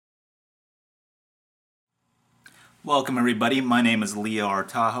Welcome everybody, my name is Leo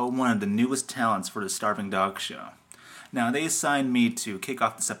Artajo, one of the newest talents for the Starving Dog Show. Now they assigned me to kick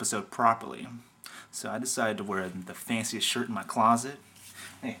off this episode properly, so I decided to wear the fanciest shirt in my closet.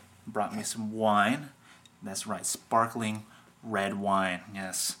 Hey, brought me some wine, that's right, sparkling red wine,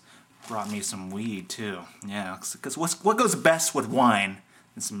 yes. Brought me some weed too, yeah, because what goes best with wine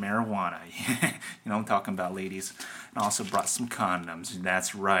is some marijuana, you know what I'm talking about, ladies. And I also brought some condoms,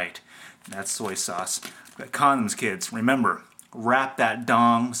 that's right, that's soy sauce. But condoms, kids, remember, wrap that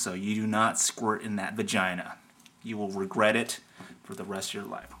dong so you do not squirt in that vagina. You will regret it for the rest of your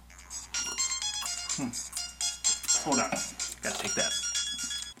life. Hold on, gotta take that.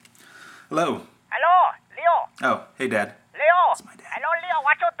 Hello. Hello, Leo. Oh, hey, Dad. Leo. It's my dad. Hello, Leo.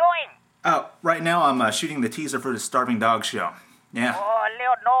 What you doing? Oh, right now I'm shooting the teaser for the Starving Dog Show. Yeah. Oh,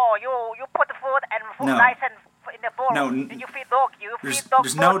 Leo, no. You put the food and food No. nice and in the bowl. No, Did you feed dog? You feed dog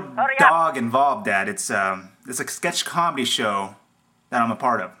There's food. no Hurry up. dog involved, Dad. It's a sketch comedy show that I'm a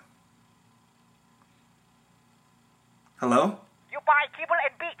part of. Hello? You buy kibble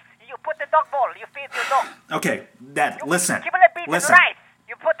and beets. You put the dog bowl. You feed your dog. Okay, Dad, listen. Kibble and beets Listen. and rice.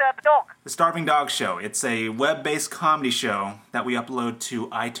 You put the dog. The Starving Dog Show. It's a web-based comedy show that we upload to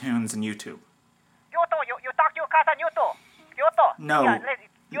iTunes and YouTube. You talk to your cousin Yuto. No. Yeah,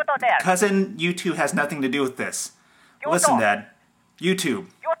 Yuto there. Cousin YouTube has nothing to do with this. Yuto. Listen, Dad. YouTube.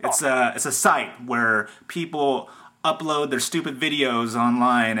 Yuto. It's a site where people upload their stupid videos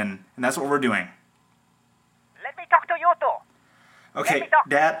online, and that's what we're doing. Let me talk to Yuto. Okay, Let me talk.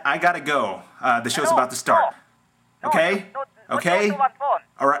 Dad, I gotta go. The show's No, about to start. No, Okay? no, Okay? talk to one phone.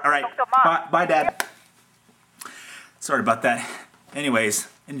 All right. Talk to Mom. Bye, Dad. Sorry about that. Anyways,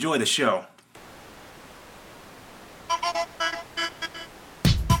 enjoy the show.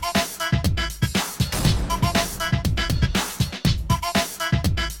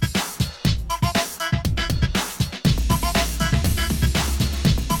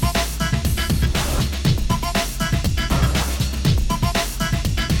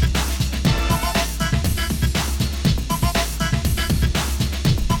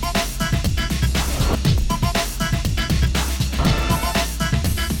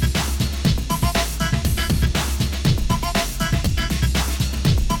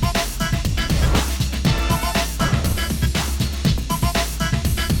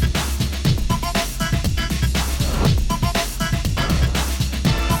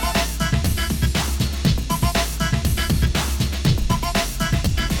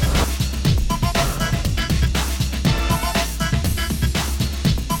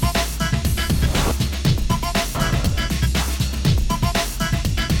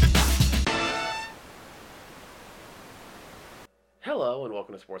 Hello and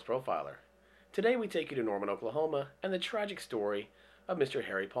welcome to Sports Profiler. Today we take you to Norman, Oklahoma and the tragic story of Mr.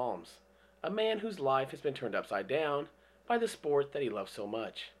 Harry Palms, a man whose life has been turned upside down by the sport that he loves so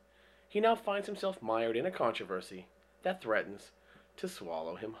much. He now finds himself mired in a controversy that threatens to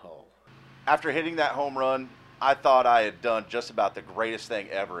swallow him whole. After hitting that home run, I thought I had done just about the greatest thing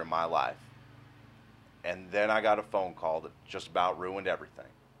ever in my life. And then I got a phone call that just about ruined everything.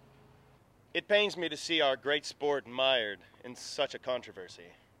 It pains me to see our great sport mired in such a controversy.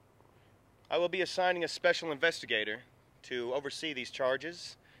 I will be assigning a special investigator to oversee these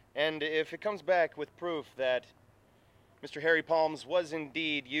charges, and if it comes back with proof that Mr. Harry Palms was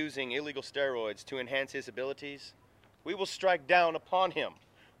indeed using illegal steroids to enhance his abilities, we will strike down upon him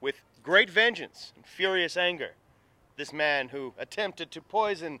with great vengeance and furious anger, this man who attempted to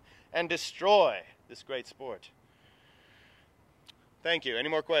poison and destroy this great sport. Thank you. Any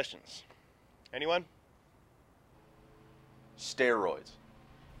more questions? Anyone? Steroids.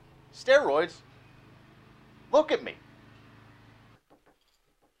 Steroids? Look at me.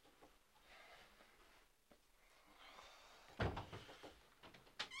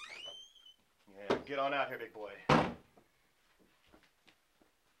 Yeah, get on out here, big boy.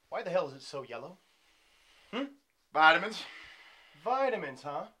 Why the hell is it so yellow? Vitamins. Vitamins,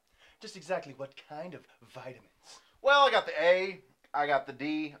 huh? Just exactly what kind of vitamins? Well, I got the A, I got the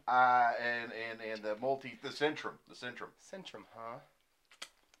D, and the Centrum. The Centrum. Centrum, huh?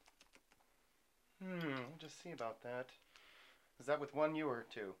 We'll just see about that. Is that with one U or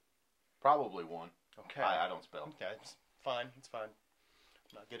two? Probably one. Okay. I don't spell. Okay, it's fine. It's fine.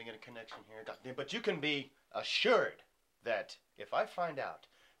 I'm not getting a connection here. But you can be assured that if I find out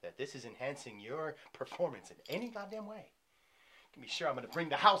that this is enhancing your performance in any goddamn way, you can be sure I'm going to bring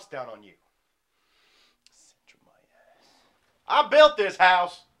the house down on you. Centrum my ass. I built this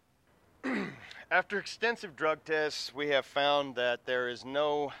house. After extensive drug tests, we have found that there is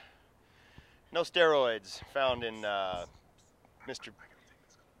no steroids found in Mr.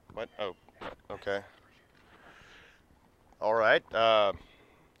 What? Oh, okay. All right.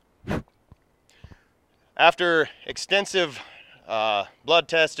 After extensive blood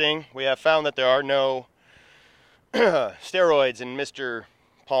testing, we have found that there are no steroids in Mr.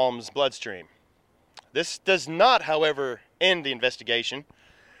 Palm's bloodstream. This does not, however, end the investigation.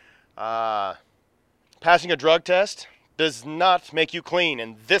 Passing a drug test does not make you clean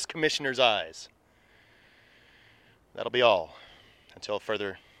in this commissioner's eyes. That'll be all until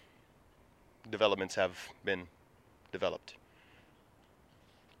further developments have been developed.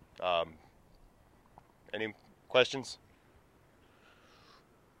 Any questions?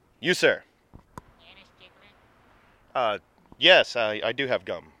 You, sir. Yes, I do have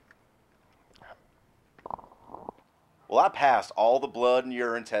gum. Well, I passed all the blood and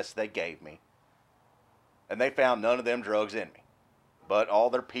urine tests they gave me, and they found none of them drugs in me. But all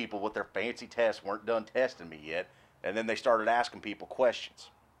their people with their fancy tests weren't done testing me yet, and then they started asking people questions.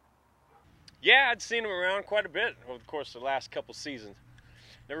 Yeah, I'd seen him around quite a bit over the course of the last couple seasons.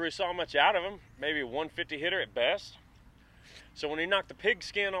 Never really saw much out of him, maybe a 150 hitter at best. So when he knocked the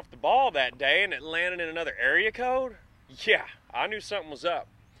pigskin off the ball that day and it landed in another area code, yeah, I knew something was up.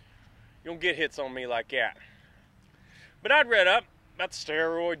 You don't get hits on me like that. But I'd read up about the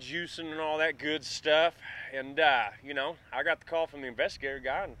steroid juicing and all that good stuff, and, I got the call from the investigator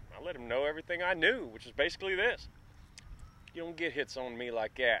guy, and I let him know everything I knew, which is basically this. You don't get hits on me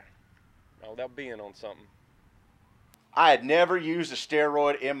like that. No, they'll be in on something. I had never used a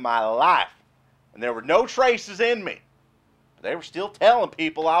steroid in my life, and there were no traces in me. But they were still telling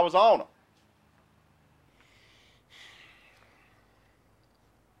people I was on them.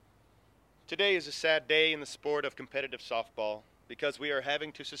 Today is a sad day in the sport of competitive softball because we are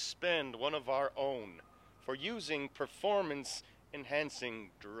having to suspend one of our own for using performance-enhancing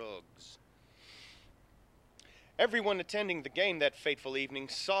drugs. Everyone attending the game that fateful evening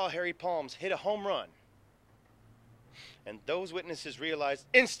saw Harry Palms hit a home run. And those witnesses realized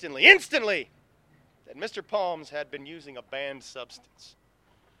instantly, that Mr. Palms had been using a banned substance.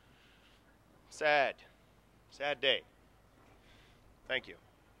 Sad day. Thank you.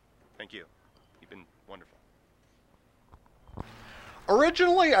 You've been wonderful.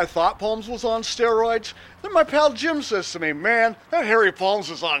 Originally, I thought Palms was on steroids. Then my pal Jim says to me, "Man, that Harry Palms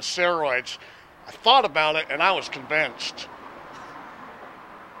is on steroids." I thought about it, and I was convinced.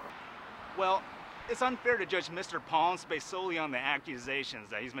 Well, it's unfair to judge Mr. Palms based solely on the accusations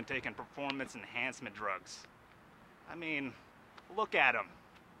that he's been taking performance enhancement drugs. I mean, look at him.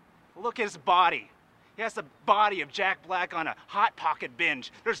 Look at his body. He has the body of Jack Black on a Hot Pocket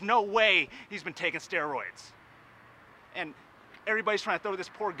binge. There's no way he's been taking steroids. And everybody's trying to throw this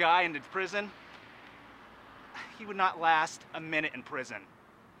poor guy into prison. He would not last a minute in prison.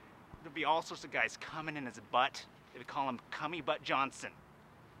 There'd be all sorts of guys coming in his butt. They would call him Cummy Butt Johnson.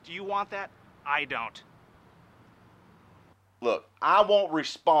 Do you want that? I don't. Look, I won't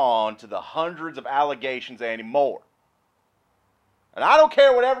respond to the hundreds of allegations anymore. And I don't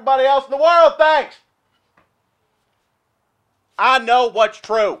care what everybody else in the world thinks. I know what's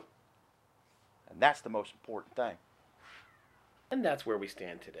true. And that's the most important thing. And that's where we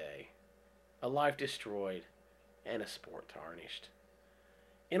stand today. A life destroyed and a sport tarnished.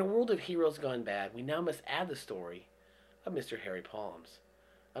 In a world of heroes gone bad, we now must add the story of Mr. Harry Palms,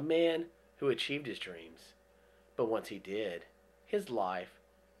 a man who achieved his dreams. But once he did, his life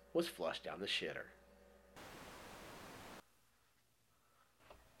was flushed down the shitter.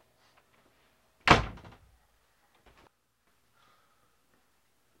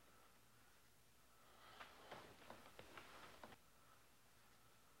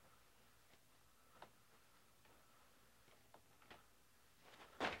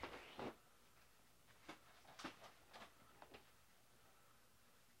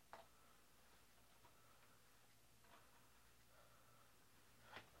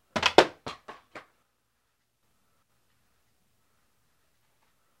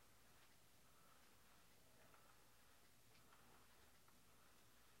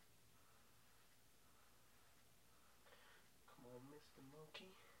 Mr.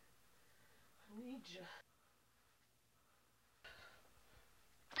 Monkey, I need you.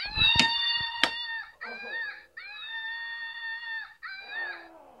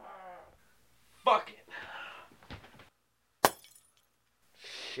 Fuck it.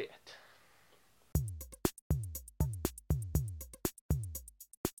 Shit.